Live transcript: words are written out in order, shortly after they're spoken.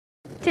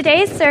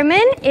Today's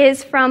sermon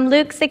is from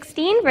Luke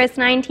 16, verse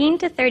 19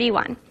 to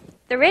 31,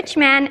 The Rich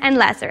Man and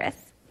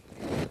Lazarus.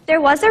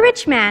 There was a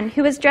rich man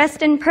who was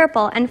dressed in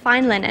purple and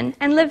fine linen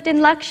and lived in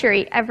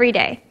luxury every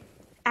day.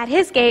 At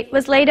his gate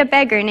was laid a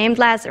beggar named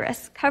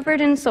Lazarus,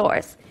 covered in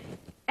sores,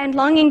 and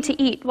longing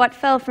to eat what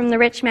fell from the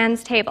rich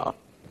man's table.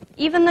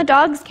 Even the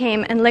dogs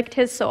came and licked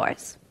his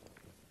sores.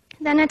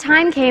 Then a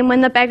time came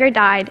when the beggar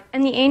died,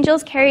 and the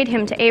angels carried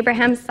him to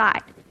Abraham's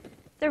side.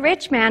 The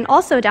rich man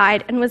also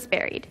died and was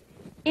buried.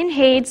 In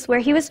Hades, where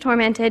he was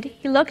tormented,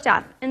 he looked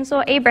up and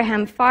saw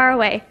Abraham far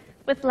away,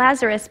 with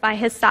Lazarus by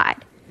his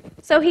side.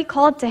 So he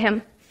called to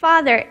him,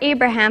 "Father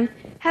Abraham,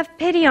 have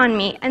pity on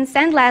me, and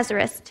send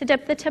Lazarus to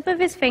dip the tip of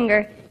his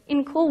finger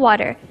in cool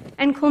water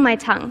and cool my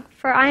tongue,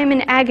 for I am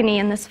in agony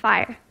in this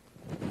fire."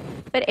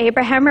 But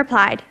Abraham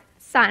replied,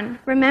 "Son,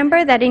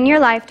 remember that in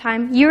your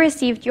lifetime you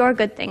received your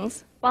good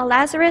things, while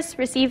Lazarus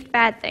received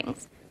bad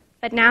things.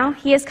 But now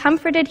he is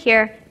comforted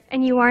here,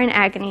 and you are in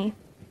agony.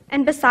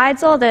 And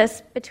besides all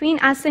this, between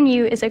us and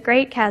you is a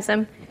great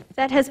chasm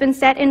that has been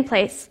set in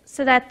place,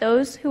 so that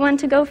those who want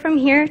to go from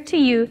here to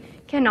you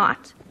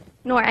cannot,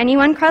 nor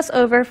anyone cross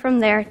over from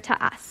there to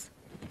us."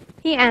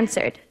 He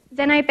answered,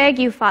 "Then I beg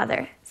you,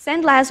 Father,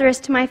 send Lazarus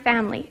to my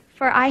family,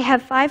 for I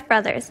have 5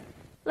 brothers.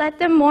 Let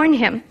them mourn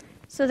him,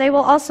 so they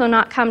will also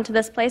not come to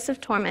this place of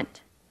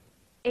torment."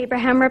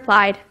 Abraham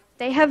replied,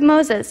 "They have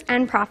Moses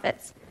and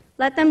prophets.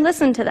 Let them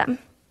listen to them."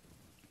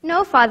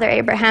 "No, Father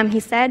Abraham," he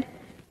said,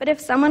 "but if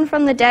someone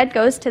from the dead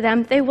goes to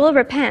them, they will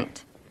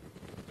repent."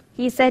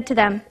 He said to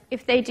them,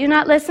 "If they do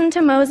not listen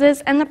to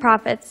Moses and the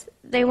prophets,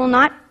 they will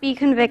not be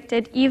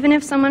convicted, even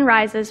if someone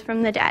rises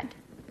from the dead."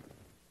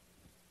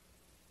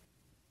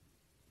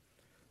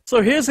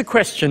 So here's a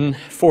question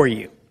for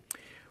you.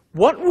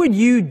 What would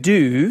you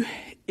do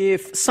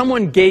if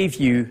someone gave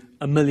you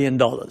 $1 million?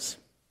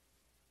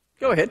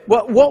 Go ahead.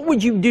 What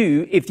would you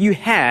do if you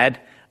had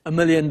 $1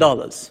 million?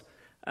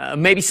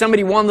 Maybe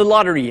somebody won the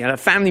lottery and a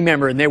family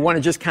member, and they want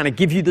to just kind of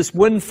give you this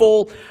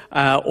windfall,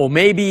 or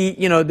maybe,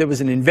 there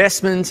was an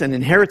investment, an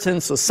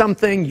inheritance or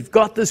something. You've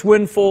got this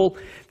windfall.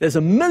 There's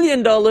 $1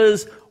 million.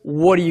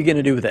 What are you going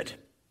to do with it?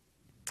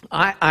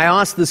 I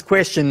ask this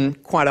question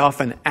quite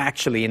often,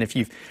 actually, and if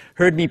you've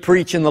heard me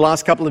preach in the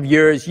last couple of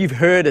years, you've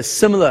heard a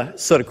similar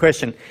sort of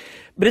question.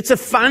 But it's a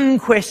fun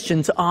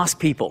question to ask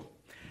people.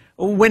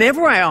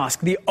 Whenever I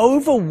ask, the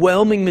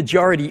overwhelming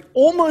majority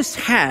almost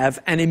have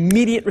an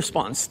immediate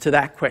response to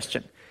that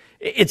question.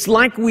 It's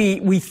like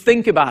we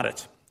think about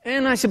it.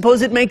 And I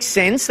suppose it makes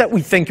sense that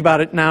we think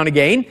about it now and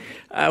again.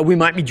 We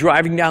might be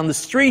driving down the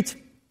street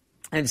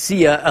and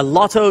see a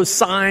lotto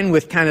sign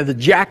with kind of the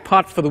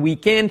jackpot for the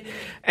weekend.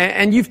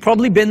 And you've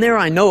probably been there.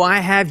 I know I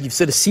have. You've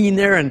sort of seen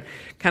there and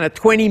kind of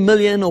 20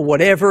 million or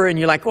whatever. And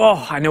you're like,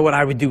 oh, I know what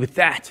I would do with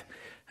that.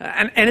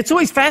 And it's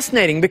always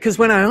fascinating because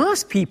when I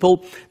ask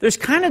people, there's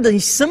kind of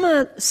these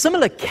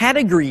similar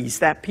categories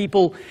that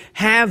people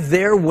have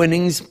their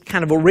winnings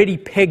kind of already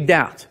pegged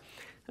out.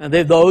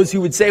 There are those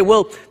who would say,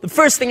 well, the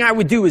first thing I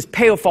would do is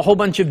pay off a whole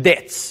bunch of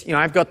debts.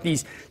 I've got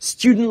these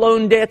student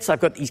loan debts, I've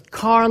got these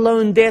car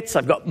loan debts,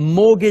 I've got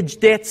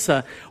mortgage debts,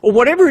 or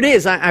whatever it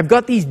is, I've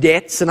got these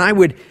debts and I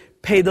would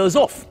pay those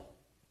off.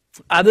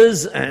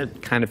 Others,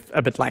 kind of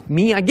a bit like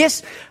me, I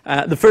guess,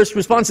 the first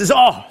response is,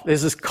 oh,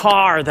 there's this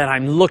car that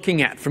I'm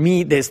looking at. For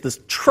me, there's this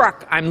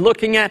truck I'm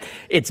looking at.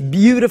 It's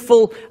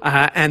beautiful,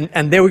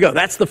 and there we go.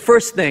 That's the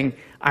first thing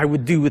I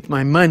would do with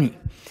my money.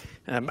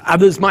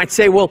 Others might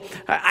say, well,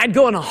 I'd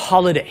go on a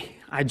holiday.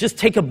 I'd just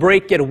take a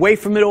break, get away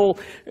from it all,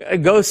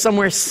 go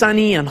somewhere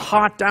sunny and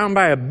hot down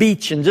by a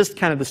beach and just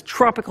kind of this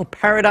tropical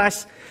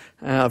paradise.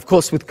 Of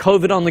course, with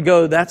COVID on the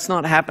go, that's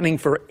not happening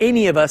for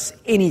any of us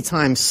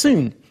anytime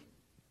soon.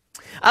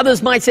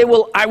 Others might say,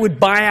 well, I would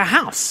buy a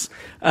house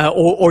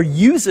or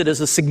use it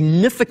as a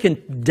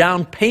significant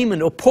down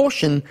payment or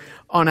portion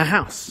on a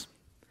house.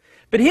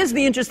 But here's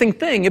the interesting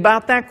thing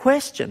about that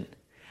question.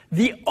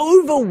 The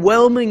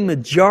overwhelming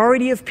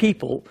majority of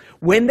people,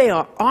 when they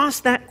are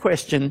asked that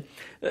question,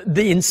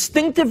 the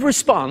instinctive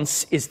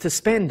response is to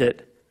spend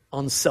it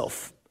on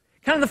self.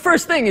 Kind of the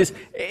first thing is,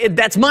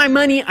 that's my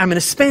money, I'm going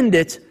to spend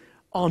it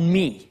on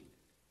me.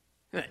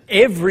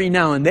 Every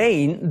now and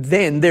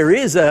then there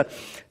is a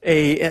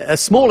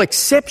small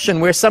exception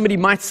where somebody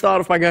might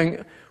start off by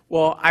going,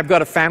 well, I've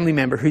got a family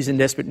member who's in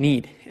desperate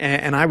need,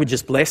 and I would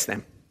just bless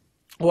them.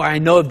 Or I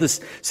know of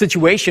this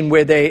situation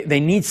where they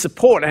need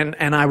support,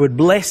 and I would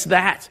bless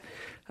that.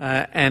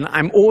 And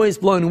I'm always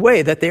blown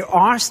away that there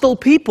are still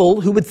people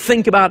who would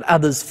think about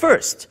others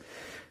first.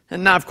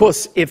 And now, of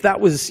course, if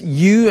that was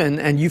you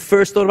and you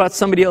first thought about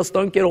somebody else,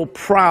 don't get all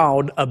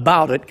proud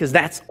about it, because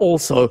that's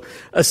also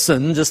a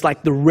sin, just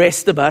like the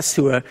rest of us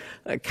who are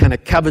kind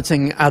of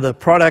coveting other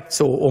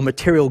products or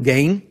material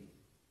gain.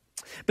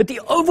 But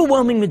the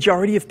overwhelming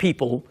majority of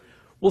people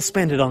will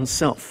spend it on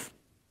self.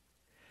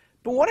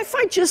 But what if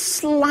I just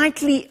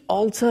slightly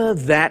alter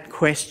that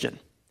question?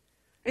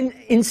 And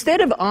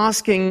instead of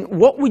asking,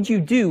 what would you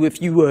do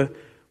if you were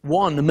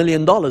won $1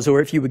 million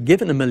or if you were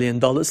given $1 million,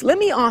 let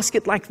me ask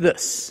it like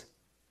this.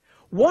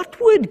 What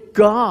would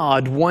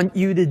God want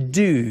you to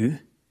do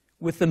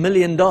with $1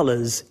 million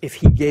if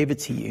he gave it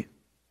to you?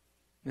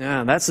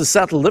 Now, that's a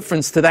subtle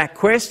difference to that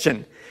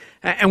question.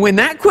 And when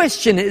that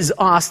question is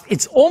asked,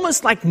 it's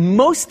almost like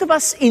most of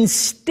us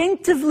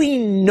instinctively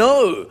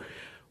know,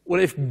 well,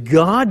 if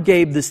God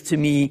gave this to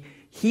me,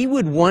 he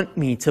would want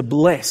me to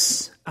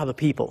bless other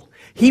people.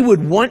 He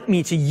would want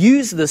me to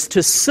use this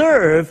to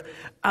serve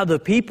other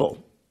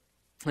people.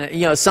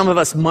 Some of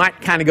us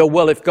might kind of go,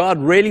 well, if God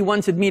really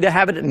wanted me to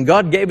have it and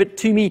God gave it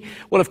to me,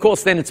 well, of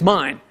course, then it's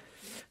mine.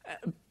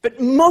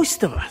 But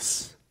most of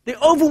us, the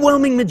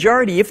overwhelming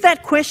majority, if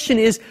that question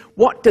is,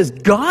 what does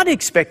God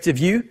expect of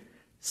you?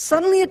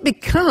 Suddenly it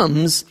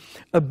becomes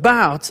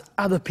about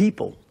other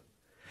people.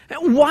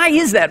 Why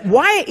is that?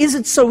 Why is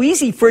it so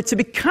easy for it to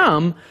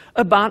become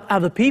about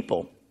other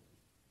people?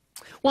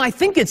 Well, I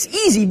think it's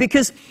easy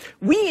because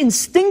we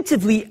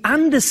instinctively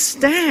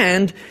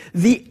understand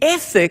the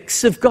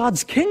ethics of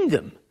God's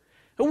kingdom.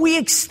 We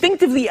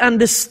instinctively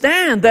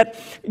understand that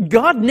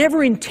God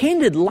never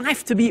intended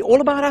life to be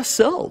all about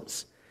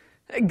ourselves.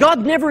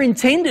 God never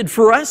intended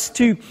for us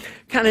to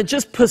kind of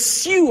just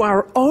pursue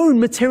our own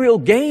material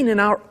gain and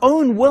our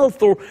own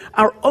wealth or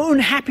our own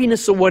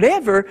happiness or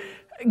whatever.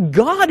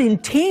 God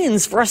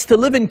intends for us to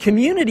live in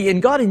community,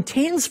 and God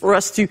intends for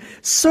us to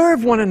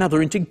serve one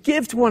another and to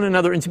give to one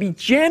another and to be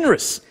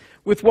generous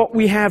with what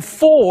we have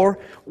for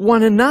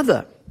one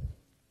another.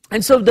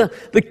 And so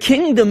the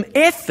kingdom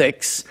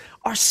ethics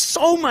are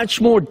so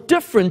much more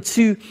different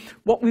to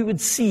what we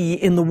would see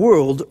in the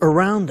world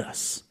around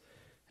us.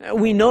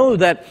 We know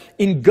that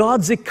in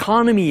God's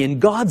economy, in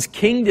God's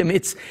kingdom,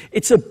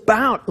 it's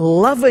about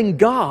loving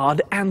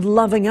God and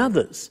loving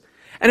others.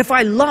 And if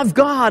I love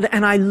God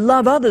and I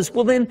love others,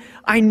 well then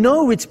I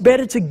know it's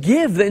better to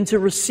give than to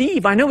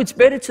receive. I know it's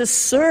better to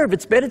serve.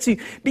 It's better to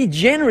be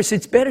generous.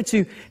 It's better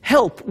to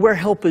help where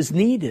help is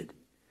needed.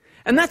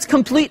 And that's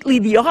completely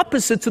the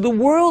opposite to the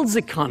world's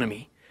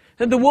economy.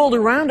 And the world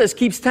around us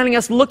keeps telling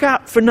us, look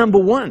out for number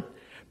one.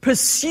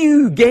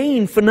 Pursue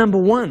gain for number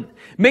one.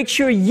 Make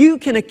sure you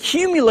can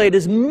accumulate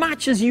as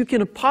much as you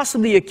can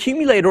possibly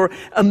accumulate, or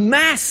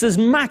amass as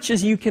much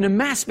as you can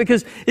amass,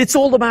 because it's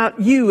all about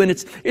you and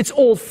it's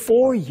all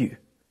for you.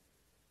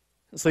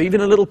 So even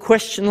a little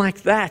question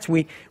like that,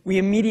 we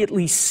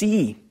immediately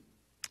see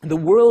the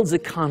world's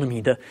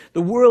economy,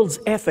 the world's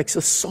ethics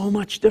are so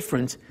much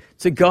different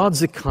to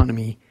God's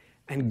economy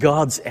and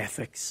God's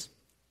ethics.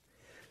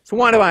 So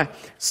why do I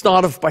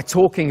start off by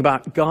talking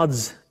about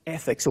God's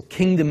ethics or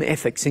kingdom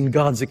ethics in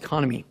God's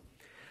economy?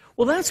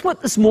 Well, that's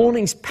what this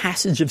morning's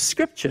passage of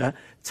Scripture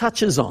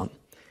touches on.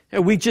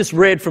 We just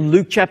read from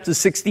Luke chapter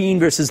 16,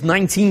 verses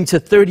 19 to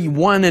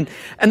 31, and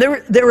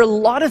there are a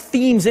lot of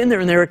themes in there,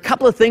 and there are a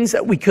couple of things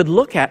that we could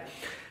look at.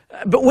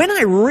 But when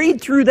I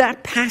read through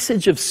that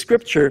passage of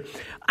Scripture,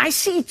 I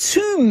see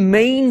two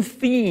main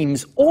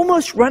themes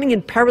almost running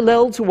in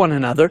parallel to one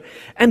another,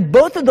 and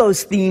both of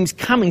those themes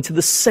coming to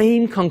the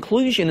same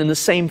conclusion and the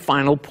same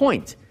final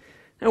point.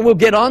 And we'll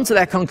get on to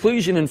that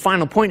conclusion and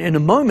final point in a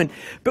moment.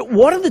 But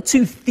what are the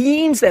two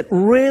themes that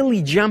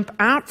really jump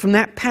out from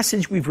that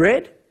passage we've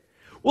read?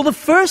 Well, the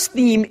first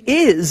theme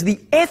is the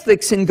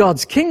ethics in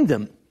God's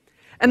kingdom.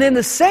 And then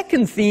the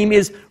second theme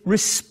is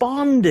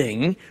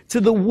responding to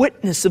the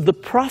witness of the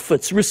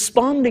prophets,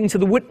 responding to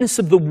the witness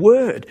of the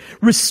Word,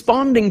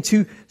 responding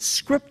to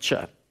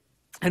Scripture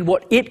and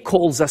what it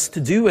calls us to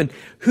do and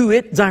who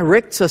it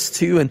directs us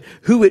to and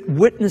who it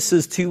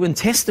witnesses to and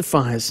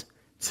testifies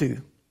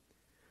to.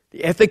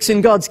 The ethics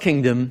in God's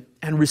kingdom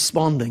and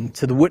responding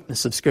to the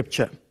witness of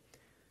Scripture.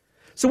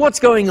 So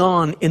what's going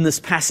on in this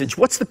passage?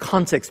 What's the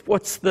context?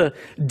 What's the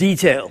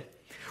detail?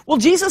 Well,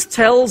 Jesus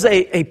tells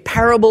a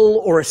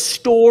parable or a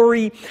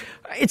story.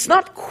 It's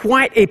not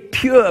quite a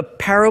pure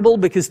parable,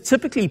 because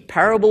typically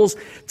parables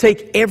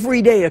take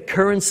everyday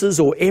occurrences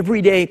or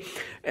everyday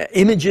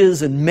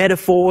images and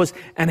metaphors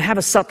and have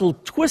a subtle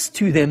twist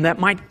to them that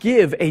might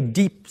give a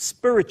deep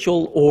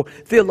spiritual or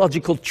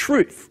theological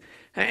truth.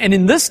 And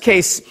in this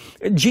case,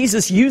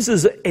 Jesus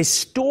uses a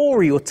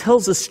story or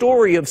tells a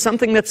story of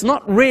something that's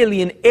not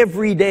really an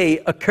everyday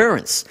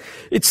occurrence.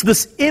 It's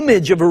this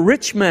image of a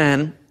rich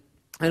man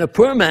and a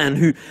poor man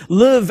who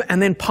live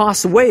and then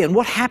pass away, and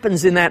what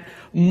happens in that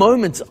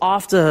moment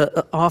after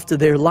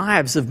their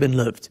lives have been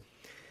lived.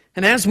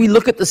 And as we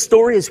look at the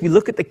story, as we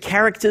look at the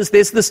characters,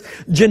 there's this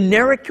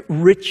generic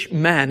rich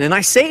man. And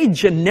I say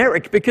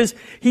generic because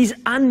he's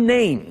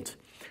unnamed.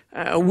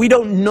 We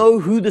don't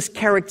know who this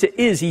character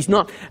is. He's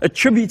not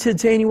attributed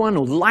to anyone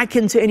or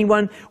likened to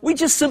anyone. We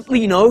just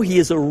simply know he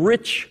is a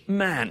rich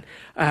man.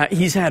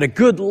 He's had a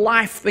good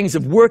life. Things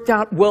have worked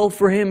out well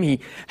for him. He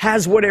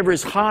has whatever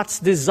his heart's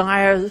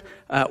desire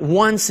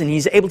wants, and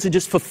he's able to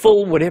just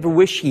fulfill whatever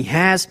wish he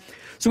has.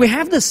 So we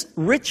have this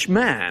rich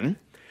man,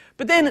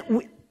 but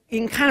then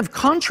in kind of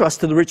contrast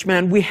to the rich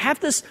man, we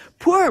have this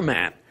poor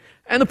man.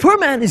 And the poor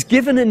man is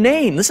given a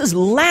name. This is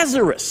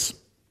Lazarus.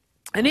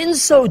 And in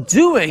so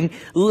doing,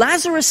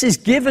 Lazarus is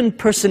given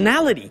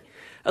personality.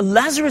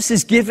 Lazarus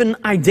is given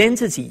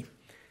identity.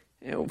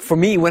 For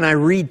me, when I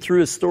read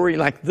through a story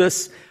like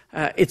this,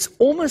 it's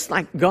almost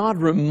like God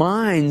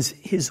reminds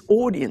his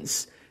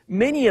audience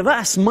many of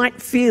us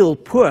might feel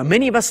poor.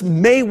 Many of us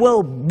may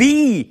well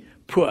be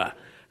poor.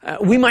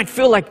 We might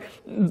feel like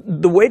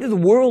the weight of the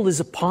world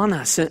is upon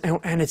us,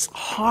 and it's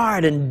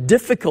hard and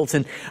difficult,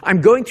 and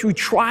I'm going through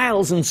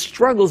trials and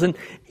struggles. And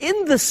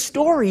in the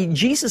story,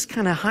 Jesus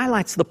kind of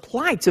highlights the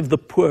plight of the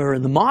poor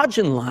and the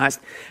marginalized,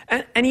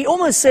 and he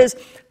almost says,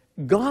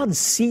 God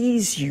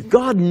sees you,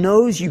 God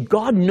knows you,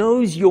 God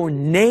knows your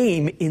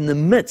name in the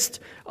midst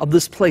of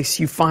this place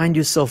you find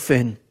yourself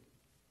in.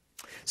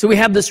 So we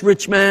have this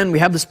rich man, we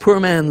have this poor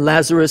man,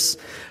 Lazarus.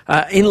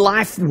 In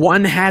life,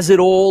 one has it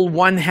all,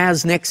 one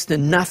has next to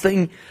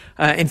nothing.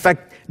 In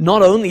fact,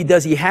 not only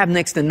does he have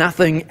next to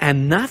nothing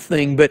and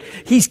nothing, but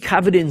he's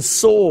covered in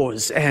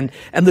sores, and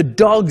the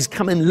dogs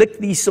come and lick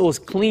these sores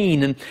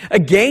clean. And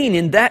again,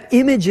 in that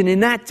image and in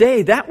that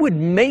day, that would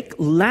make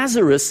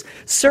Lazarus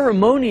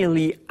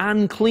ceremonially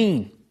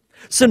unclean.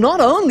 So not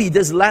only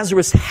does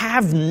Lazarus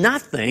have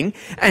nothing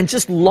and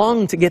just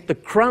long to get the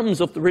crumbs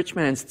off the rich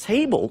man's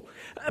table,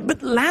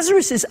 but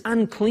Lazarus is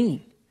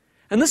unclean.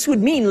 And this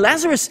would mean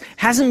Lazarus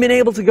hasn't been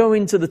able to go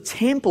into the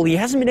temple. He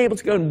hasn't been able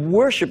to go and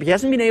worship. He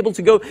hasn't been able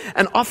to go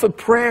and offer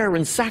prayer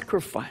and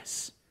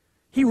sacrifice.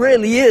 He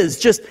really is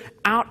just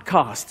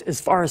outcast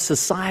as far as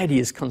society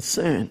is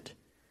concerned.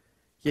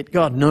 Yet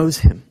God knows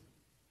him.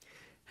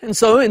 And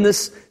so in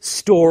this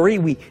story,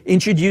 we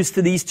introduce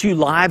to these two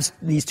lives,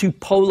 these two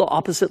polar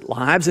opposite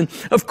lives. And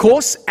of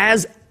course,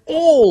 as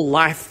all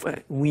life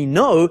we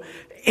know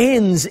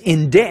ends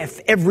in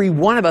death, every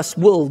one of us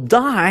will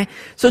die.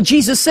 So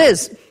Jesus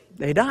says,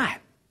 they die.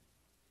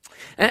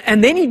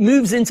 And then he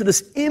moves into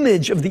this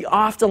image of the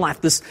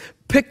afterlife, this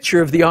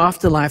picture of the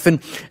afterlife.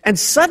 And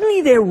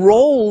suddenly their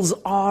roles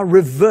are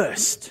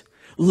reversed.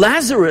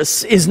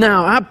 Lazarus is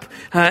now up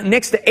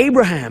next to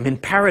Abraham in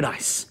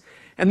paradise.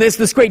 And there's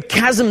this great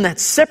chasm that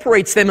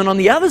separates them. And on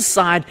the other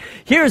side,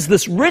 here's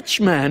this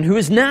rich man who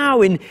is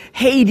now in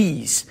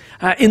Hades,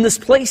 in this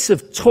place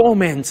of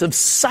torment, of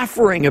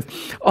suffering,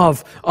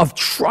 of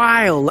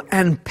trial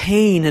and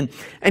pain.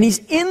 And he's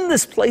in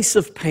this place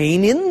of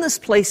pain, in this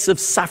place of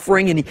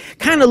suffering. And he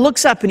kind of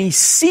looks up and he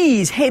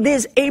sees, hey,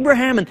 there's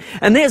Abraham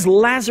and there's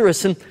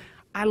Lazarus. And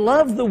I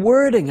love the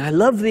wording. I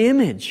love the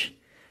image.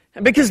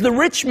 Because the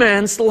rich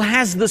man still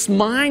has this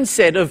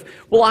mindset of,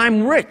 well,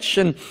 I'm rich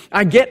and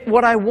I get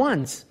what I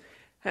want.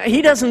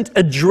 He doesn't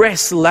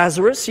address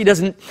Lazarus. He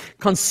doesn't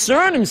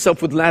concern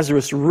himself with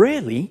Lazarus,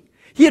 really.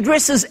 He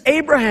addresses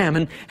Abraham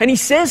and he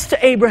says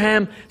to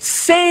Abraham,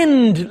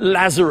 send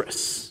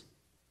Lazarus.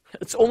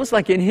 It's almost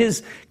like in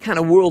his kind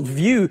of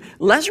worldview,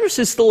 Lazarus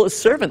is still a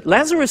servant.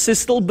 Lazarus is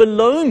still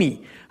below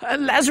me.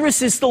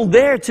 Lazarus is still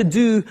there to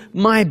do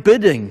my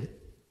bidding.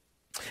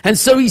 And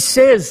so he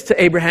says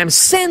to Abraham,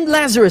 send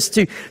Lazarus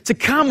to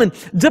come and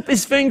dip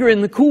his finger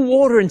in the cool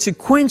water and to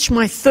quench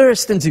my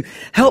thirst and to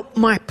help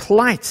my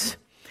plight.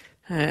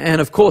 And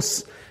of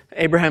course,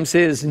 Abraham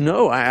says,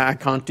 no, I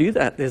can't do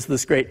that. There's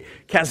this great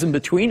chasm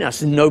between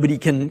us and nobody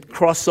can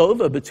cross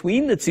over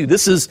between the two.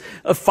 This is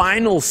a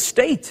final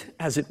state,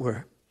 as it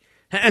were.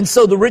 And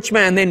so the rich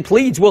man then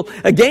pleads, well,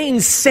 again,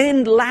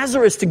 send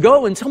Lazarus to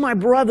go and tell my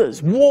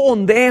brothers,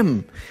 warn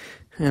them.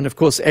 And of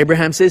course,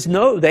 Abraham says,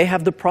 no, they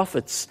have the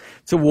prophets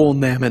to warn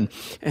them.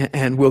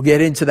 And we'll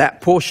get into that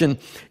portion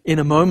in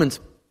a moment.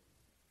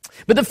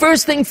 But the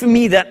first thing for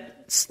me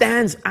that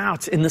stands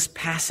out in this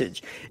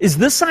passage is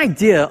this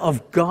idea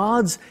of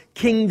God's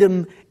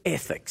kingdom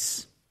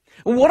ethics.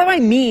 What do I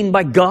mean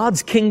by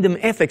God's kingdom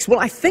ethics? Well,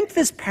 I think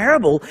this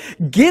parable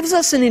gives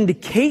us an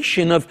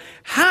indication of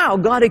how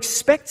God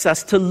expects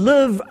us to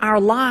live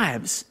our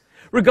lives,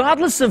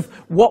 regardless of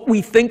what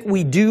we think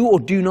we do or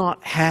do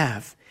not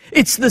have.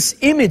 It's this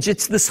image,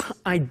 it's this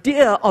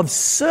idea of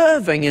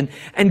serving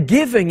and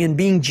giving and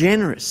being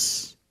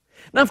generous.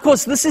 Now, of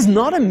course, this is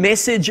not a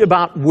message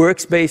about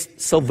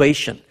works-based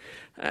salvation.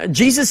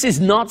 Jesus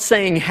is not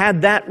saying,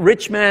 had that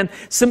rich man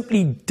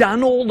simply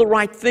done all the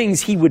right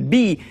things, he would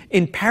be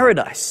in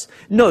paradise.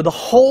 No, the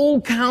whole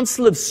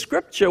counsel of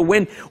Scripture,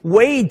 when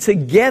weighed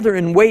together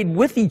and weighed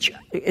with each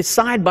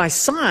side by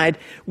side,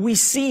 we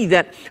see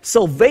that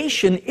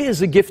salvation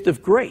is a gift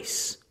of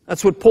grace.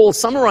 That's what Paul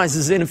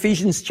summarizes in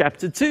Ephesians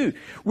chapter 2.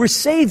 We're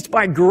saved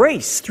by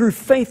grace through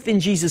faith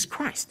in Jesus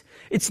Christ.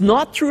 It's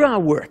not through our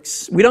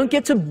works. We don't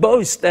get to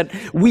boast that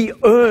we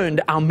earned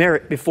our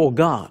merit before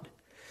God.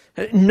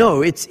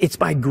 No, it's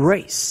by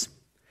grace.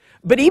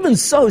 But even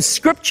so,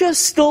 Scripture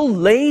still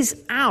lays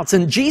out,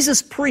 and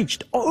Jesus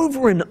preached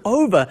over and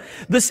over,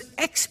 this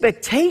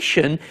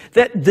expectation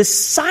that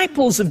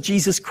disciples of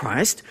Jesus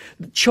Christ,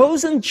 the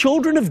chosen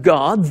children of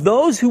God,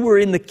 those who were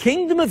in the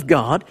kingdom of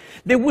God,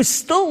 there was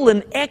still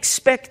an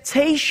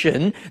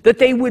expectation that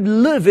they would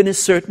live in a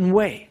certain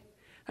way.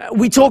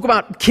 We talk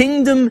about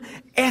kingdom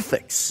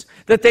ethics,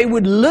 that they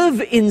would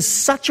live in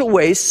such a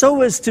way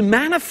so as to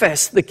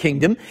manifest the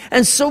kingdom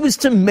and so as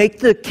to make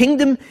the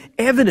kingdom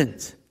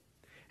evident.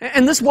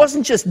 And this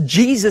wasn't just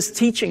Jesus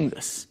teaching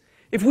this.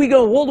 If we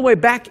go all the way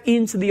back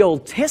into the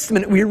Old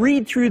Testament, we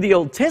read through the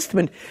Old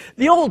Testament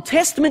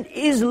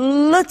is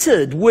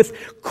littered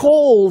with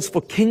calls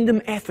for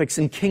kingdom ethics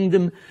and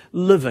kingdom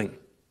living.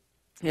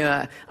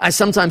 Yeah, I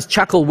sometimes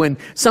chuckle when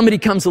somebody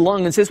comes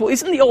along and says, well,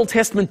 isn't the Old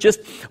Testament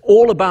just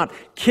all about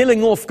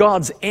killing off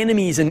God's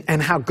enemies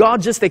and how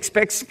God just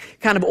expects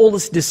kind of all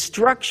this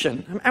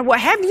destruction? Well,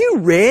 have you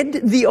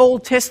read the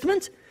Old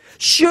Testament?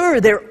 Sure,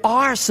 there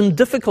are some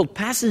difficult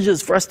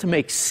passages for us to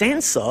make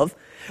sense of,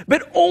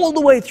 but all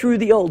the way through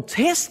the Old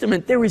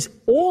Testament, there is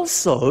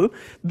also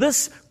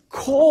this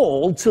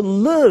call to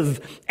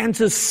live and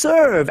to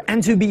serve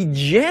and to be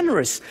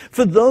generous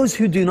for those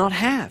who do not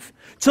have.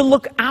 To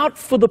look out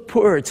for the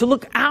poor, to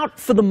look out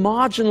for the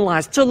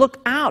marginalized, to look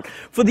out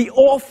for the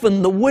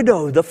orphan, the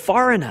widow, the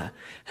foreigner.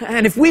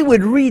 And if we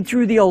would read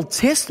through the Old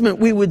Testament,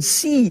 we would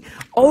see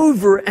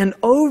over and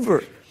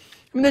over.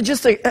 I mean, there's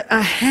just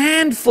a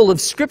handful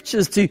of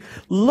scriptures to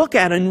look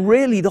at, and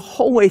really the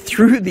whole way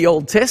through the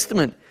Old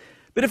Testament.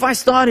 But if I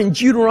start in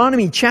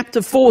Deuteronomy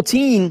chapter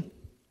 14,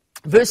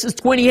 verses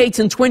 28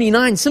 and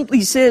 29,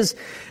 simply says,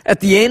 at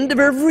the end of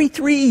every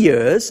 3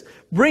 years,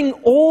 bring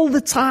all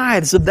the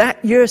tithes of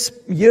that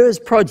year's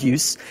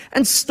produce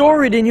and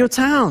store it in your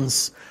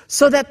towns,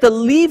 so that the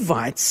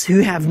Levites who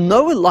have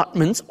no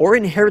allotment or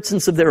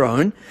inheritance of their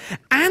own,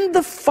 and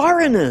the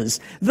foreigners,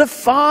 the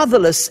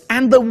fatherless,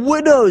 and the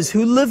widows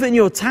who live in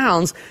your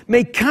towns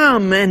may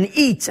come and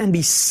eat and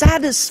be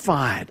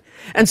satisfied,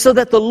 and so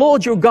that the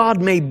Lord your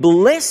God may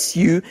bless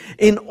you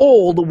in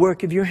all the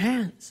work of your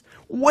hands.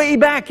 Way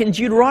back in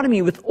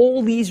Deuteronomy with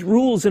all these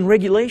rules and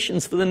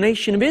regulations for the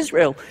nation of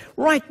Israel.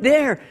 Right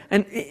there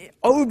and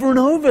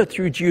over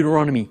through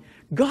Deuteronomy.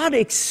 God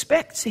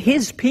expects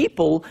His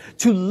people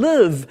to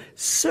live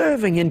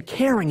serving and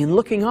caring and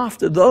looking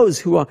after those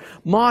who are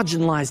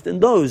marginalized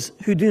and those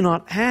who do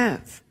not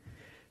have.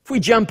 If we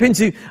jump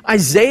into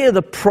Isaiah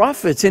the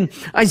prophet, in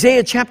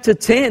Isaiah chapter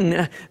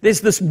 10,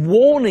 there's this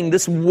warning,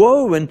 this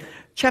woe, and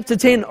chapter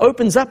 10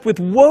 opens up with,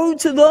 woe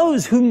to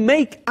those who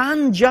make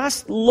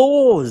unjust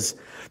laws,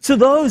 to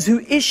those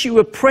who issue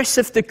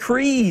oppressive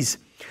decrees,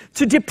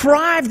 to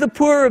deprive the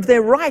poor of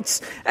their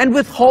rights and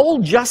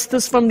withhold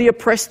justice from the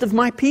oppressed of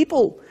my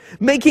people,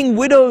 making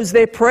widows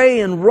their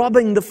prey and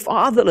robbing the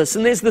fatherless.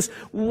 And there's this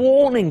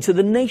warning to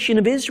the nation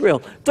of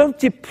Israel. Don't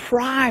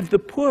deprive the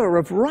poor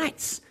of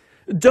rights.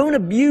 Don't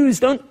abuse,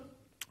 don't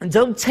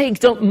take,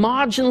 don't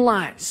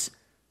marginalize,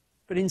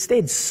 but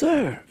instead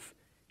serve,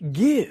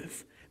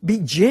 give, be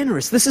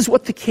generous. This is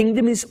what the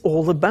kingdom is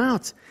all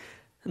about.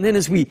 And then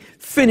as we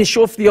finish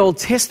off the Old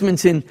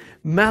Testament in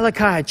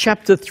Malachi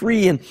chapter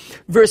 3 and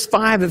verse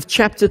 5 of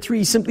chapter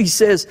 3 simply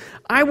says,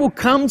 I will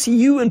come to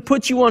you and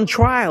put you on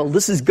trial.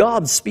 This is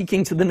God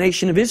speaking to the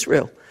nation of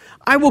Israel.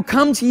 I will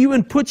come to you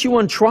and put you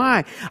on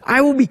trial. I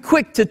will be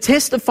quick to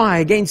testify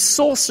against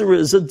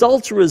sorcerers,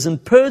 adulterers,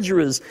 and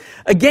perjurers,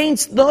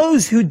 against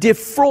those who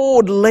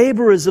defraud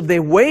laborers of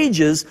their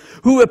wages,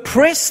 who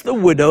oppress the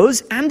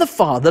widows and the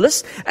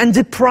fatherless, and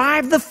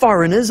deprive the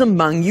foreigners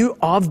among you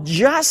of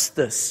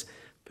justice,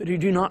 but who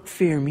do not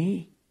fear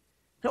me.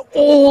 Now,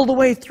 all the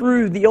way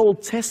through the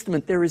Old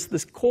Testament, there is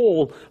this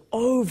call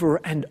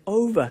over and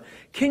over.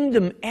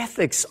 Kingdom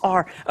ethics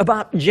are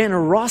about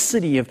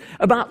generosity,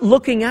 about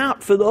looking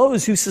out for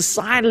those who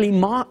society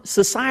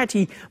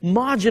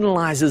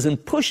marginalizes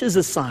and pushes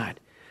aside.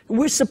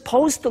 We're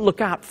supposed to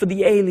look out for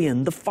the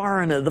alien, the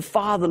foreigner, the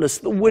fatherless,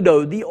 the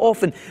widow, the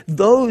orphan,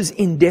 those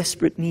in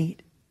desperate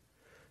need.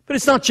 But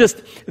it's not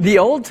just the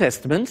Old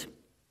Testament.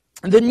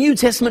 The New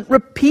Testament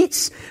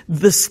repeats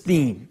this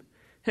theme.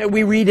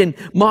 We read in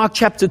Mark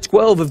chapter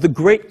 12 of the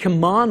Great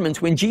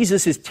Commandment when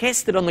Jesus is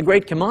tested on the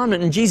Great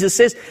Commandment, and Jesus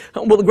says,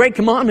 well, the Great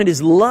Commandment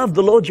is love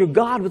the Lord your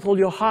God with all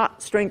your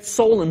heart, strength,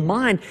 soul, and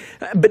mind.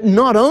 But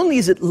not only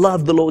is it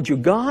love the Lord your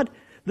God,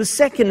 the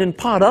second and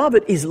part of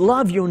it is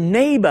love your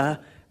neighbor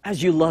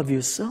as you love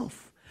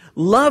yourself.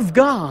 Love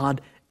God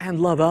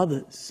and love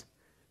others.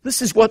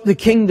 This is what the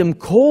kingdom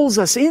calls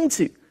us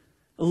into.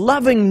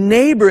 Loving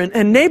neighbor.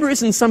 And neighbor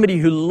isn't somebody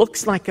who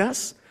looks like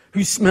us,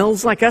 who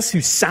smells like us,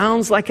 who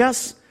sounds like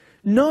us.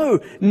 No,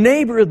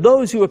 neighbor are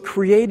those who are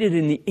created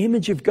in the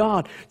image of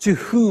God, to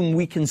whom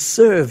we can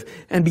serve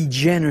and be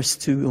generous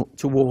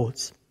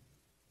towards.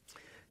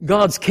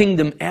 God's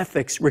kingdom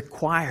ethics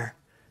require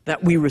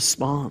that we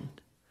respond.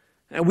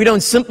 And we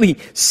don't simply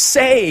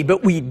say,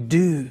 but we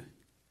do.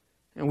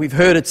 And we've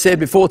heard it said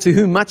before, to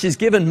whom much is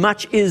given,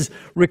 much is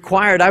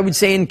required. I would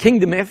say in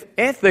kingdom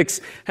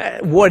ethics,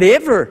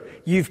 whatever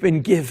you've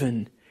been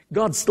given,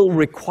 God still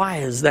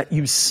requires that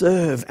you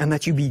serve and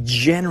that you be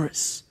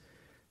generous.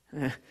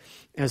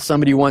 As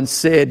somebody once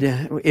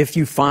said, if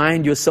you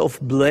find yourself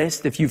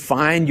blessed, if you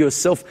find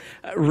yourself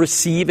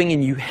receiving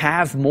and you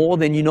have more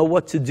than you know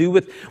what to do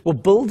with, well,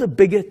 build a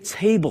bigger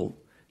table,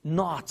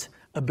 not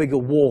a bigger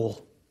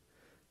wall.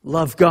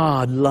 Love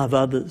God, love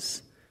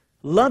others.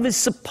 Love is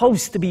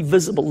supposed to be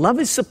visible. Love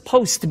is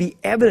supposed to be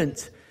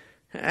evident.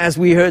 As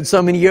we heard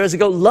so many years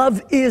ago,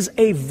 love is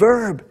a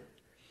verb.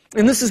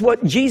 And this is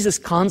what Jesus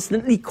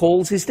constantly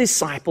calls His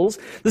disciples.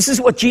 This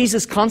is what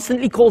Jesus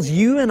constantly calls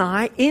you and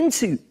I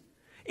into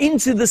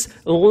this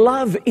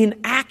love in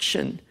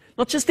action.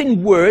 Not just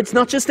in words,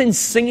 not just in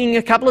singing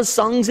a couple of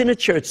songs in a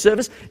church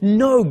service.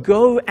 No,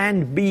 go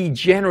and be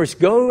generous.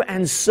 Go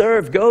and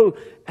serve. Go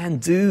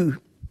and do.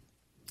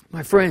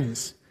 My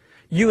friends,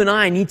 you and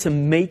I need to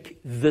make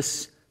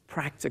this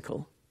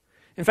practical.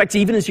 In fact,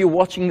 even as you're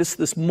watching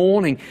this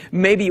morning,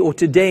 or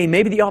today,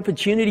 maybe the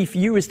opportunity for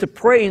you is to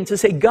pray and to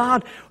say,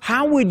 God,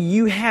 how would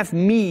you have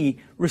me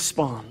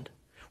respond?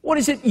 What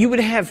is it you would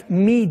have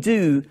me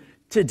do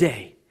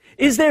today?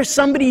 Is there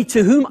somebody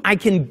to whom I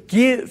can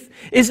give?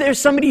 Is there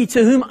somebody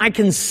to whom I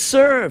can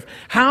serve?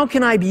 How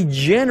can I be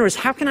generous?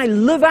 How can I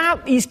live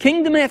out these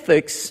kingdom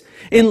ethics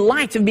in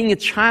light of being a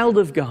child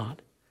of God?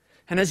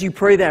 And as you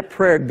pray that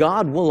prayer,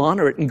 God will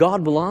honor it and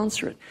God will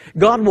answer it.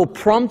 God will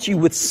prompt you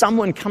with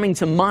someone coming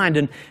to mind.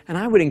 And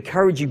I would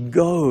encourage you,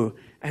 go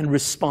and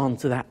respond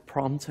to that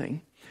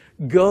prompting.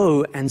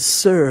 Go and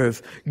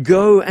serve.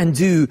 Go and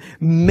do.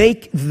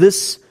 Make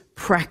this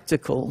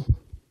practical.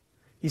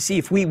 You see,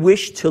 if we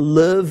wish to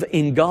live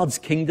in God's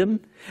kingdom,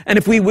 and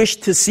if we wish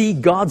to see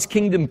God's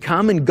kingdom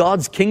come and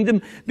God's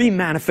kingdom be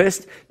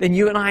manifest, then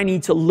you and I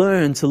need to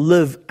learn to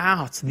live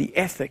out the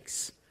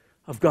ethics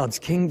of God's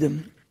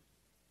kingdom.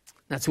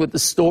 That's what the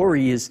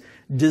story is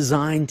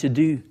designed to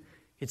do.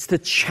 It's to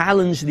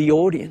challenge the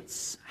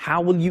audience.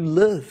 How will you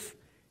live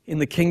in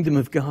the kingdom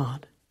of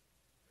God?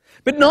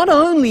 But not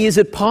only is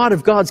it part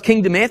of God's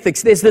kingdom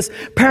ethics, there's this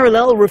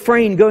parallel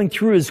refrain going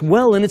through as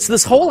well. And it's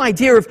this whole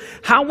idea of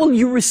how will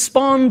you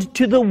respond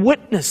to the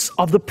witness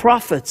of the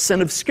prophets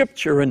and of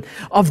Scripture and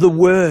of the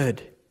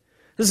Word.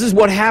 This is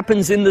what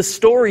happens in the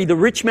story. The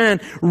rich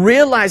man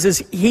realizes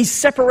he's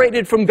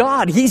separated from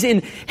God. He's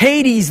in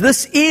Hades.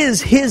 This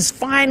is his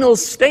final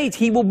state.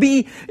 He will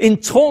be in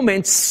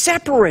torment,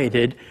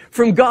 separated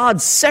from God,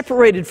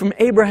 separated from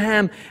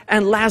Abraham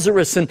and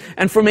Lazarus and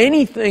from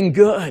anything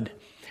good.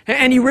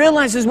 And he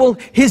realizes, well,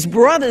 his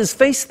brothers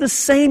face the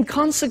same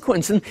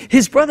consequence and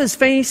his brothers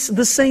face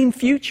the same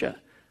future.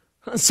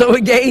 So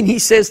again, he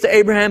says to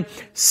Abraham,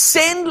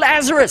 send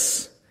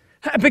Lazarus.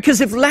 Because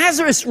if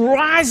Lazarus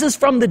rises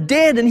from the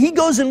dead and he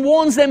goes and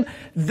warns them,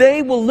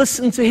 they will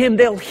listen to him.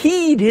 They'll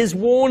heed his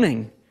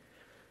warning.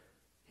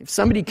 If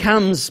somebody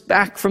comes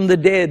back from the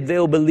dead,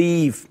 they'll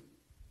believe.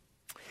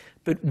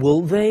 But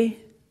will they,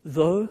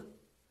 though?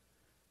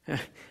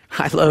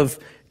 I love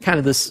kind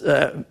of this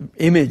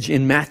image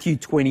in Matthew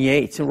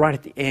 28, and right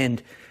at the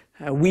end.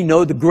 We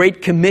know the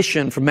Great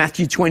Commission from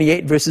Matthew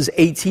 28, verses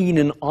 18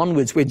 and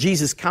onwards, where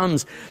Jesus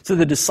comes to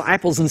the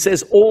disciples and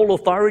says, all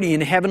authority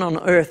in heaven and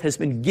on earth has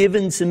been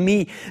given to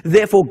me.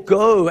 Therefore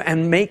go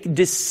and make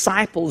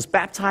disciples,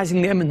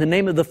 baptizing them in the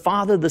name of the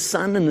Father, the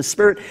Son, and the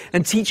Spirit,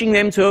 and teaching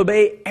them to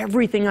obey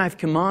everything I've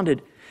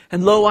commanded.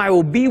 And lo, I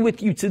will be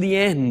with you to the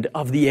end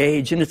of the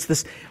age. And it's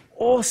this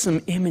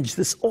awesome image,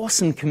 this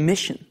awesome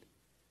commission.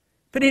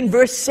 But in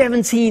verse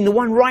 17, the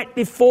one right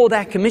before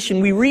that commission,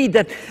 we read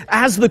that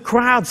as the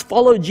crowds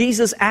followed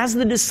Jesus, as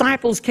the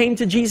disciples came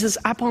to Jesus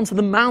up onto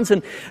the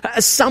mountain,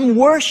 some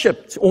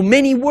worshipped, or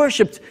many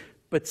worshipped,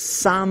 but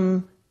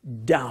some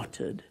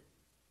doubted.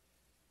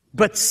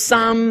 But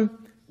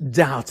some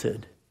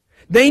doubted.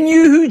 They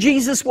knew who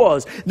Jesus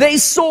was. They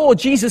saw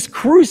Jesus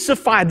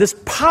crucified, this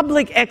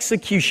public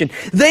execution.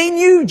 They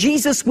knew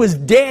Jesus was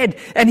dead,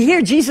 and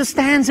here Jesus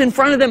stands in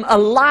front of them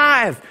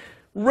alive,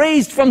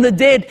 raised from the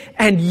dead,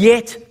 and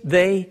yet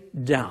they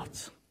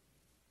doubt.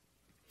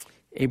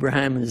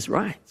 Abraham is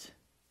right.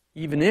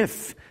 Even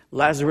if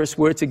Lazarus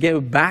were to go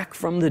back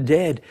from the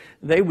dead,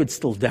 they would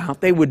still doubt.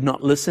 They would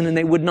not listen and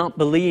they would not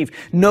believe.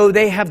 No,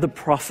 they have the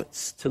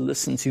prophets to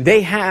listen to.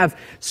 They have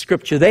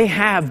Scripture. They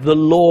have the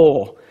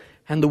law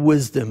and the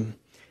wisdom.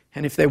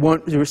 And if they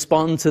won't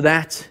respond to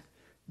that,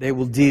 they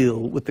will deal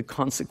with the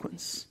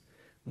consequence.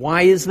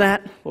 Why is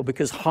that? Well,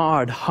 because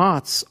hard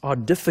hearts are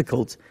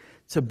difficult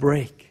to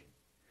break.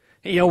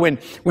 You know,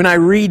 when I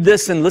read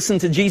this and listen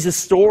to Jesus'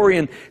 story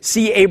and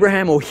see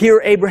Abraham or hear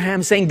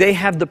Abraham saying they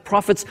have the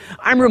prophets,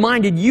 I'm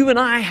reminded you and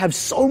I have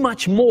so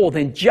much more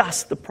than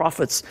just the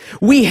prophets.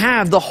 We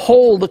have the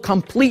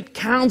complete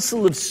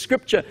counsel of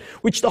Scripture,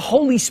 which the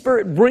Holy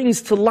Spirit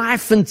brings to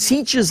life and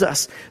teaches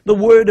us the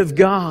Word of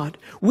God.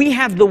 We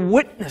have the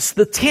witness,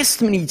 the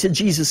testimony to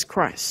Jesus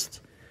Christ.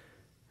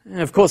 And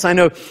of course, I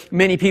know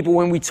many people,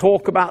 when we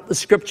talk about the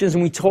Scriptures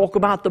and we talk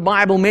about the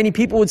Bible, many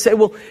people would say,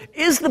 well,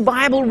 is the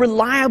Bible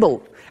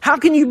reliable? How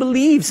can you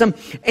believe some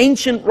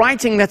ancient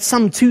writing that's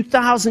some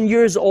 2,000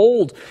 years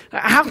old?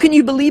 How can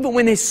you believe it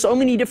when there's so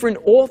many different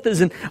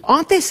authors? And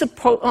aren't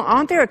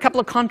there a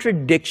couple of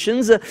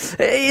contradictions?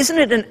 Isn't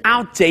it an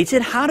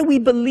outdated? How do we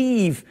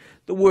believe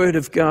the Word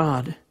of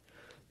God?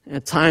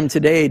 Time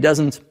today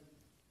doesn't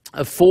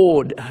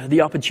afford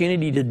the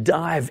opportunity to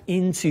dive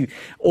into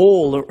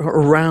all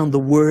around the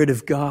Word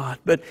of God.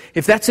 But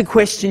if that's a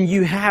question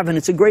you have, and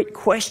it's a great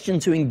question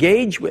to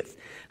engage with,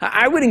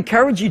 I would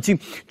encourage you to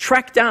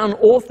track down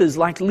authors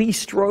like Lee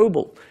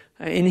Strobel,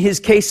 in his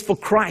Case for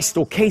Christ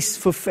or Case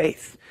for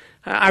Faith.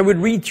 I would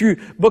read through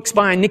books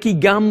by Nicky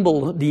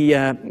Gumbel,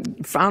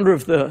 the founder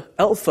of the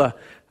Alpha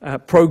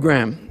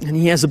program, and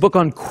he has a book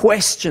on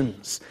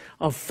questions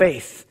of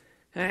faith.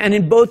 And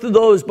in both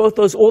those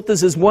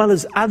authors as well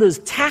as others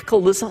tackle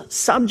this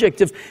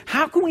subject of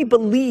how can we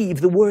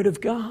believe the Word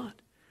of God?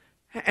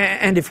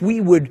 And if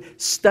we would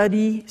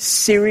study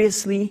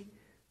seriously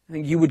I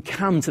think you would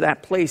come to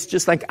that place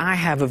just like I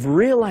have of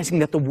realizing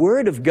that the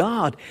Word of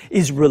God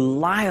is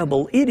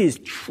reliable. It is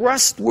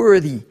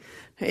trustworthy.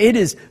 It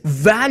is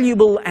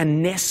valuable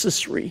and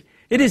necessary.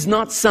 It is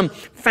not some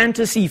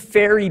fantasy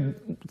fairy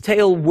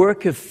tale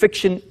work of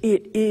fiction.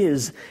 It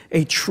is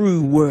a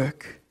true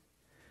work.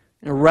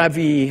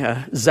 Ravi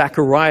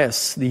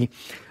Zacharias, the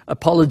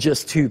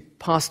apologist who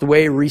passed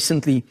away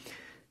recently,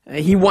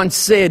 he once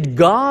said,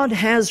 God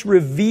has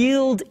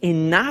revealed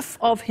enough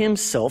of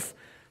himself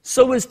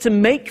so as to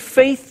make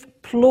faith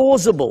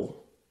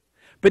plausible,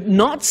 but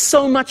not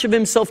so much of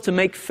himself to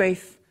make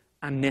faith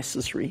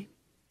unnecessary.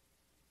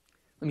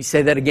 Let me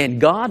say that again.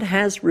 God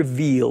has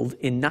revealed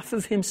enough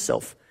of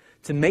himself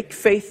to make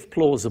faith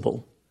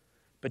plausible,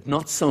 but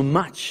not so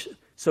much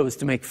so as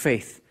to make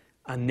faith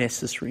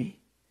unnecessary.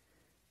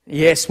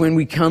 Yes, when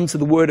we come to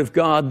the Word of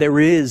God, there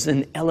is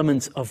an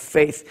element of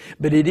faith,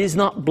 but it is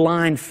not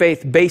blind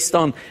faith based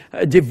on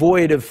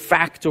devoid of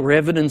fact or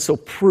evidence or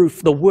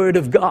proof. The Word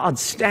of God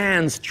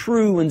stands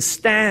true and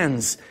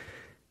stands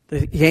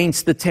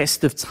against the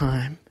test of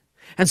time.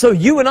 And so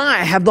you and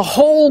I have the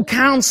whole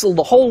counsel,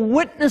 the whole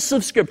witness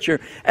of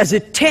Scripture as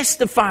it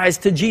testifies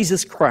to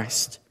Jesus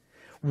Christ.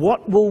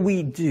 What will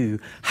we do?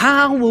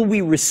 How will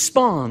we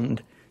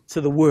respond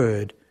to the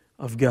Word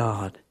of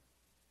God?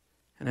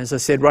 And as I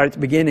said right at the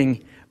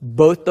beginning,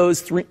 both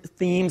those three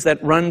themes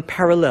that run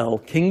parallel,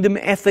 kingdom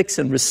ethics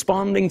and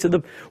responding to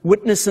the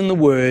witness in the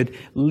Word,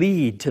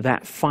 lead to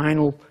that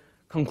final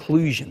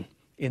conclusion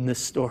in this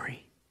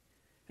story.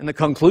 And the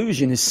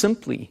conclusion is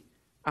simply,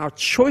 our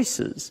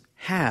choices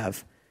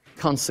have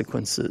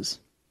consequences.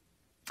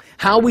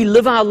 How we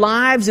live our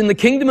lives in the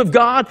kingdom of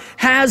God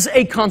has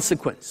a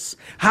consequence.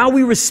 How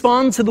we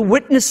respond to the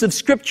witness of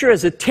Scripture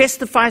as it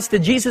testifies to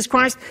Jesus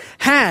Christ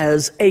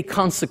has a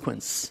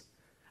consequence.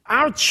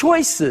 Our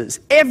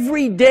choices,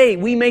 every day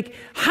we make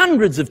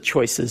hundreds of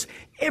choices.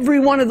 Every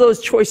one of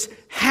those choices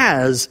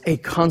has a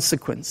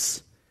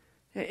consequence.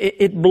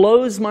 It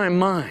blows my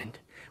mind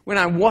when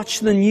I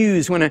watch the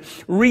news, when I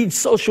read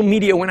social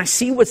media, when I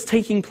see what's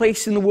taking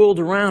place in the world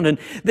around. And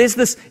there's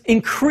this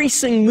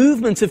increasing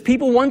movement of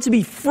people want to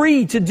be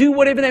free to do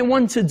whatever they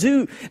want to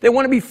do. They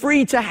want to be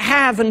free to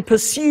have and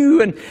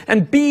pursue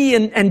and be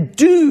and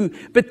do,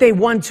 but they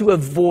want to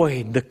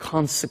avoid the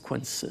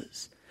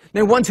consequences.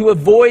 They want to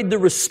avoid the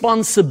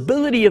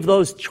responsibility of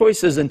those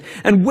choices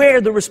and where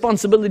the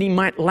responsibility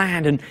might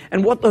land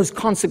and what those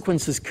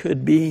consequences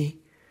could be.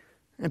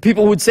 And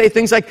people would say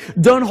things like,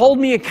 don't hold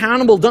me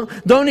accountable,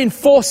 don't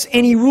enforce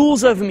any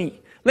rules over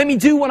me. Let me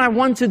do what I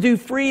want to do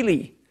freely.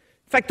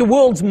 In fact, the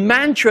world's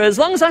mantra, as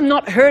long as I'm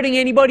not hurting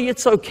anybody,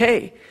 it's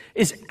okay,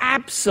 is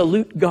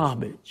absolute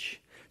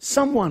garbage.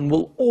 Someone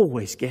will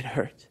always get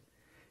hurt.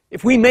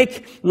 If we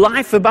make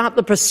life about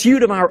the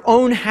pursuit of our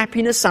own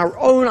happiness, our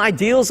own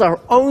ideals, our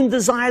own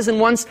desires and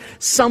wants,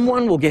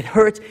 someone will get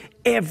hurt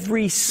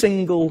every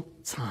single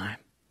time.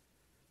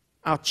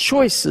 Our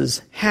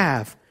choices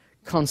have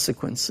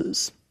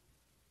consequences.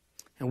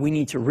 And we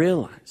need to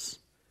realize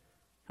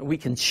that we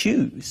can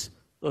choose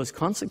those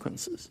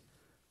consequences.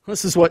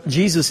 This is what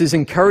Jesus is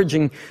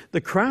encouraging the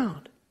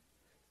crowd.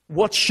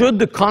 What should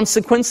the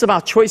consequence of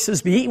our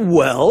choices be?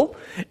 Well,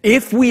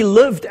 if we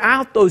lived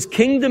out those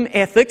kingdom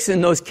ethics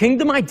and those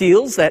kingdom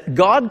ideals that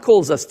God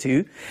calls us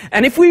to,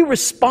 and if we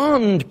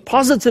respond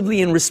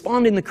positively and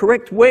respond in the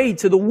correct way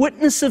to the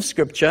witness of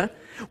Scripture,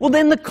 well,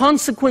 then the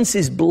consequence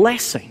is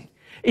blessing.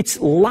 It's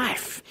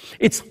life.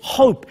 It's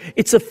hope.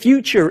 It's a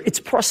future. It's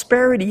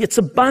prosperity. It's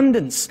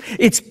abundance.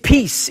 It's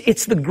peace.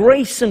 It's the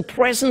grace and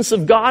presence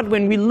of God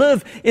when we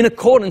live in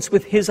accordance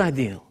with His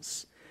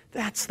ideals.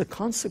 That's the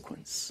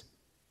consequence.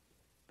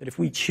 But if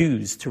we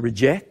choose to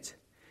reject,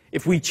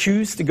 if we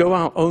choose to go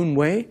our own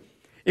way,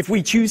 if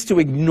we choose to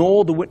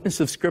ignore the witness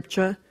of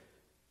Scripture,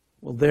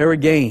 well, there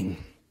again,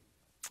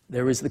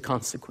 there is the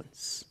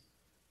consequence.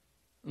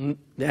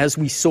 As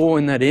we saw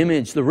in that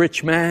image, the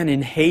rich man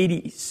in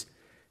Hades,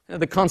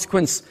 the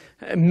consequence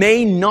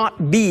may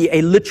not be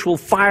a literal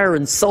fire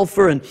and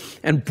sulfur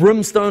and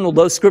brimstone,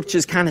 although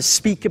Scriptures kind of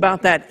speak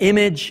about that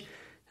image,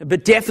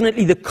 but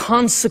definitely the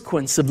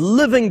consequence of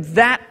living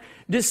that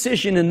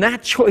decision and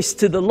that choice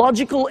to the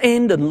logical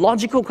end and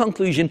logical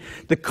conclusion,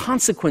 the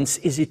consequence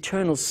is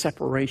eternal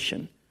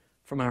separation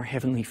from our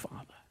Heavenly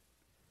Father.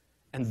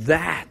 And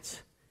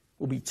that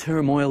will be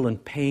turmoil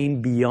and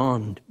pain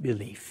beyond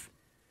belief.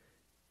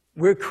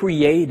 We're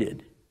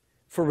created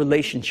for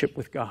relationship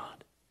with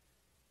God.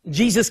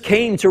 Jesus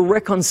came to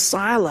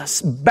reconcile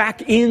us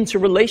back into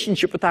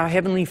relationship with our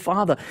Heavenly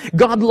Father.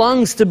 God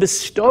longs to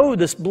bestow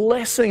this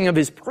blessing of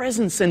His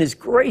presence and His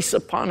grace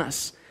upon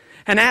us.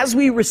 And as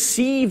we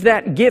receive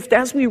that gift,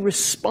 as we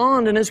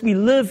respond and as we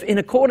live in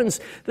accordance,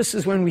 this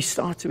is when we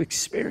start to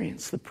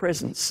experience the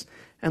presence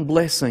and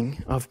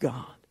blessing of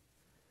God.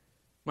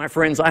 My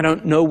friends, I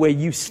don't know where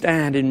you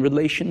stand in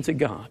relation to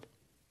God.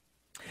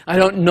 I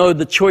don't know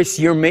the choice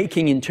you're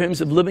making in terms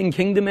of living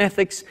kingdom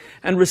ethics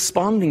and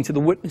responding to the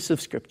witness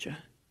of Scripture.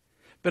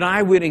 But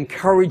I would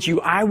encourage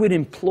you, I would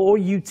implore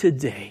you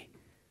today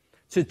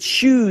to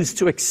choose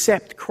to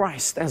accept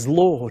Christ as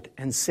Lord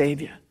and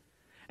Savior.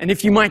 And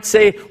if you might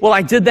say, well,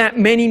 I did that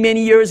many,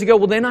 many years ago,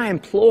 well, then I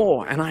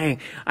implore and I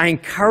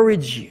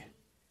encourage you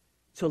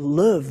to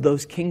live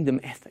those kingdom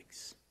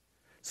ethics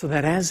so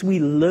that as we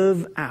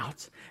live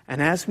out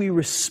and as we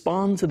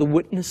respond to the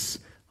witness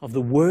of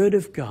the Word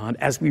of God,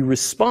 as we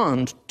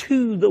respond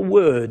to the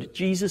Word,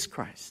 Jesus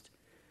Christ,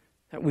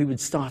 that we would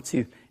start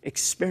to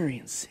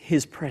experience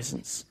His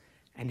presence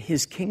and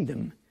His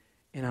kingdom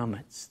in our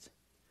midst.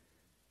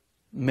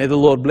 May the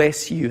Lord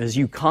bless you as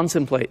you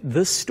contemplate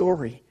this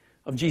story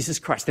of Jesus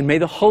Christ. And may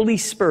the Holy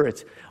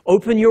Spirit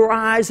open your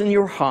eyes and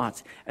your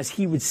heart as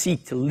He would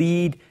seek to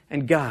lead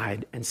and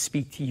guide and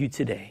speak to you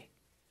today.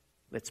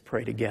 Let's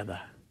pray together.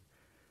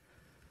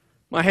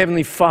 My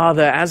Heavenly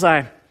Father, as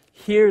I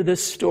hear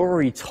this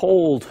story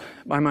told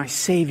by my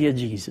Savior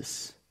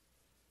Jesus,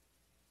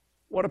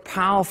 what a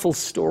powerful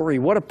story,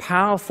 what a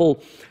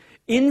powerful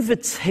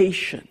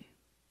invitation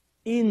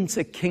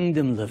into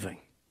kingdom living.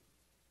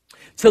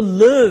 To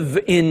live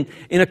in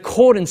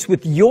accordance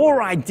with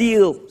your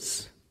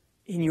ideals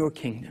in your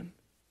kingdom.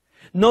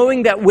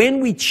 Knowing that when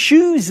we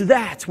choose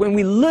that, when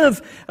we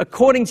live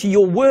according to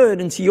your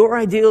word and to your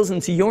ideals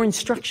and to your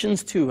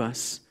instructions to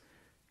us,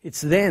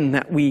 it's then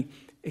that we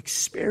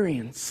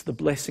experience the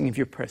blessing of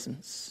your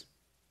presence.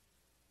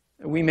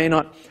 We may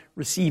not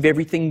receive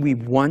everything we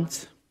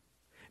want.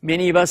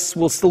 Many of us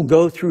will still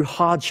go through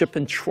hardship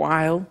and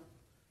trial.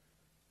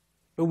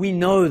 But we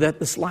know that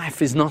this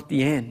life is not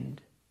the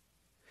end.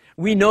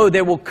 We know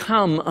there will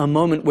come a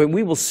moment when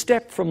we will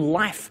step from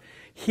life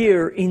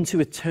here into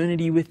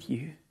eternity with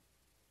you.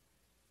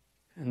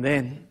 And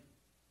then,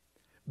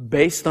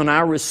 based on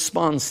our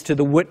response to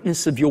the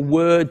witness of your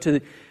word,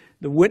 to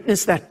the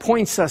witness that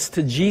points us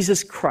to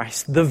Jesus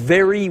Christ, the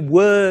very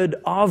Word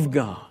of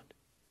God,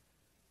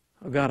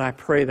 oh God, I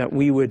pray that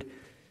we would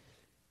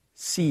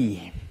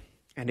see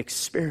and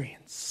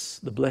experience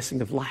the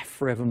blessing of life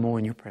forevermore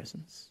in your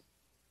presence.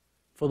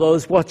 For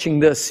those watching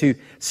this who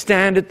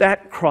stand at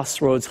that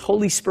crossroads,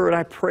 Holy Spirit,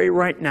 I pray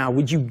right now,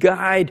 would you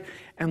guide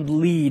and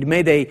lead?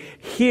 May they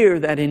hear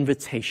that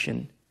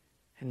invitation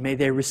and may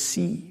they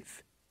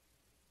receive.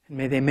 And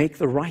may they make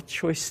the right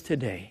choice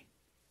today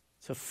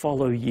to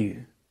follow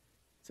you,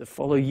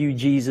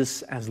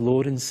 Jesus, as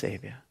Lord and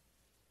Savior.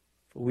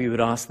 For we would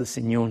ask this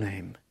in your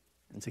name.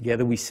 And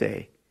together we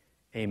say,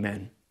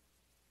 Amen.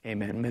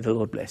 Amen. May the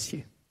Lord bless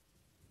you.